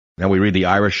Now we read the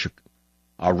Irish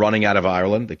are running out of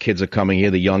Ireland. The kids are coming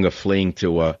here. The young are fleeing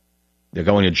to, they're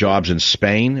going to jobs in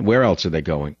Spain. Where else are they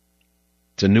going?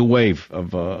 It's a new wave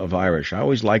of Irish. I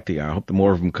always liked I hope the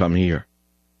more of them come here.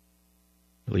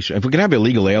 At least if we can have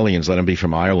illegal aliens, let them be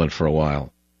from Ireland for a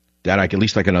while. At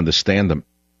least I can understand them.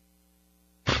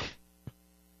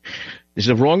 Is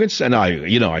it wrong? And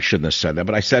I shouldn't have said that,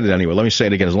 but I said it anyway. Let me say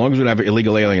it again. As long as we have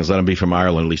illegal aliens, let them be from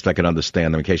Ireland. At least I can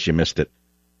understand them. In case you missed it.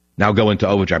 Now go into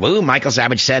overdrive. Ooh, Michael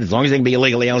Savage said, as long as they can be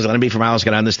illegal aliens, let them be from Ireland,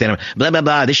 can understand them. Blah, blah,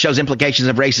 blah. This shows implications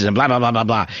of racism. Blah, blah, blah, blah,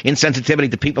 blah.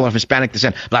 Insensitivity to people of Hispanic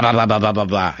descent. Blah, blah, blah, blah, blah, blah,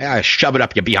 blah. Yeah, shove it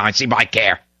up your behind. See if I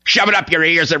care. Shove it up your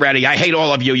ears already. I hate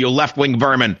all of you, you left-wing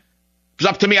vermin. If it's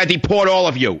up to me, I deport all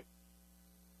of you.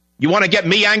 You want to get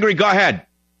me angry? Go ahead.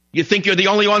 You think you're the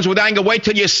only ones with anger? Wait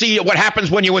till you see what happens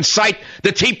when you incite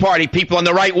the Tea Party people on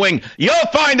the right wing. You'll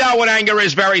find out what anger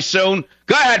is very soon.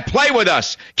 Go ahead, play with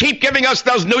us. Keep giving us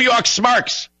those New York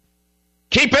smirks.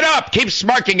 Keep it up. Keep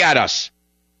smirking at us.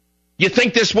 You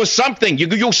think this was something.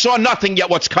 You saw nothing yet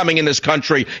what's coming in this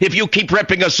country if you keep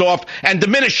ripping us off and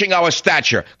diminishing our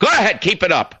stature. Go ahead, keep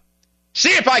it up.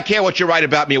 See if I care what you write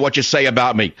about me or what you say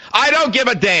about me. I don't give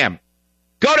a damn.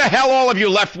 Go to hell, all of you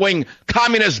left-wing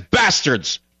communist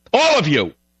bastards. All of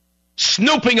you,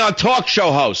 snooping on talk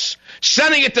show hosts,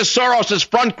 sending it to Soros's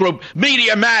front group,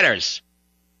 Media Matters.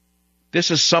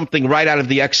 This is something right out of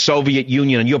the ex-Soviet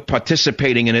Union, and you're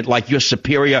participating in it like you're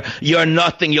superior. You're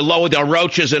nothing. You're lower than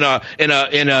roaches in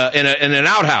an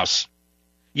outhouse.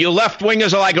 You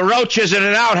left-wingers are like roaches in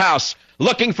an outhouse,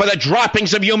 looking for the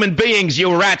droppings of human beings.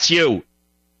 You rats, you.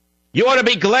 You ought to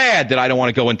be glad that I don't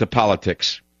want to go into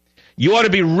politics. You ought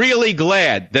to be really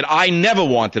glad that I never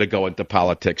wanted to go into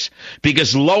politics,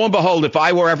 because lo and behold, if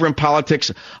I were ever in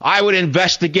politics, I would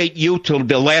investigate you till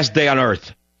the last day on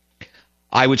earth.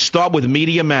 I would start with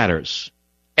Media Matters.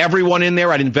 Everyone in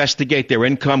there, I'd investigate their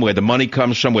income, where the money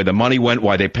comes from, where the money went,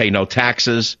 why they pay no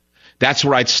taxes. That's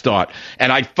where I'd start.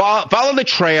 And I'd follow the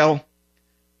trail.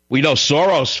 We know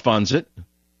Soros funds it.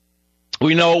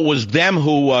 We know it was them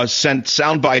who sent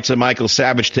sound bites of Michael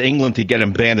Savage to England to get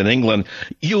him banned in England.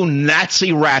 You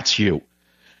Nazi rats, you.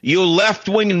 You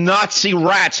left-wing Nazi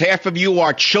rats. Half of you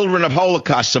are children of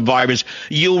Holocaust survivors.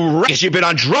 You rats. You've been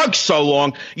on drugs so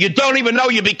long, you don't even know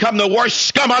you become the worst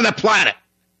scum on the planet.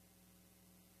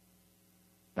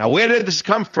 Now, where did this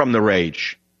come from, the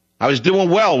rage? I was doing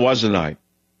well, wasn't I?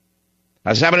 I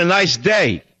was having a nice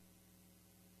day.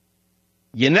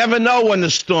 You never know when the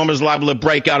storm is liable to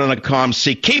break out on a calm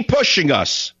sea. Keep pushing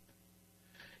us.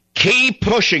 Keep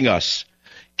pushing us.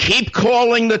 Keep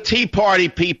calling the Tea Party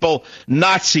people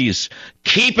Nazis.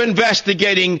 Keep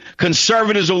investigating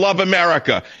conservatives who love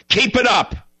America. Keep it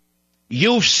up.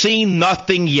 You've seen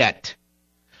nothing yet.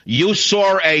 You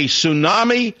saw a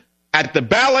tsunami at the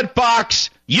ballot box.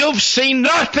 You've seen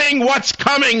nothing what's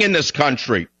coming in this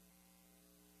country.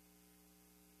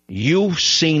 You've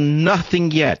seen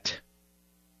nothing yet.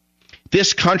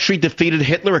 This country defeated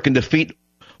Hitler. It can defeat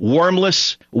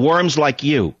worms like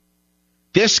you.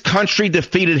 This country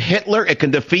defeated Hitler. It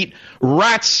can defeat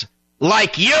rats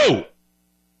like you.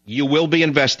 You will be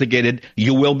investigated.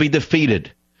 You will be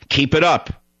defeated. Keep it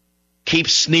up. Keep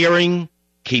sneering.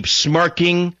 Keep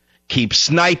smirking. Keep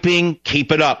sniping.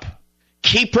 Keep it up.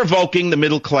 Keep provoking the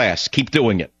middle class. Keep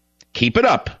doing it. Keep it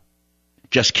up.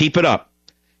 Just keep it up.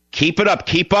 Keep it up.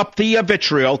 Keep up the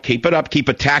vitriol. Keep it up. Keep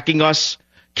attacking us.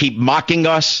 Keep mocking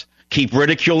us. Keep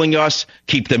ridiculing us.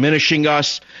 Keep diminishing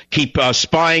us. Keep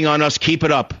spying on us. Keep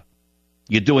it up.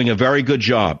 You're doing a very good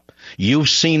job. You've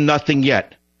seen nothing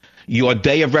yet. Your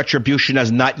day of retribution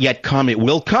has not yet come. It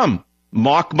will come.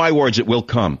 Mark my words, it will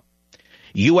come.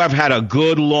 You have had a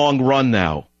good long run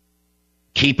now.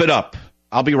 Keep it up.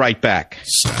 I'll be right back.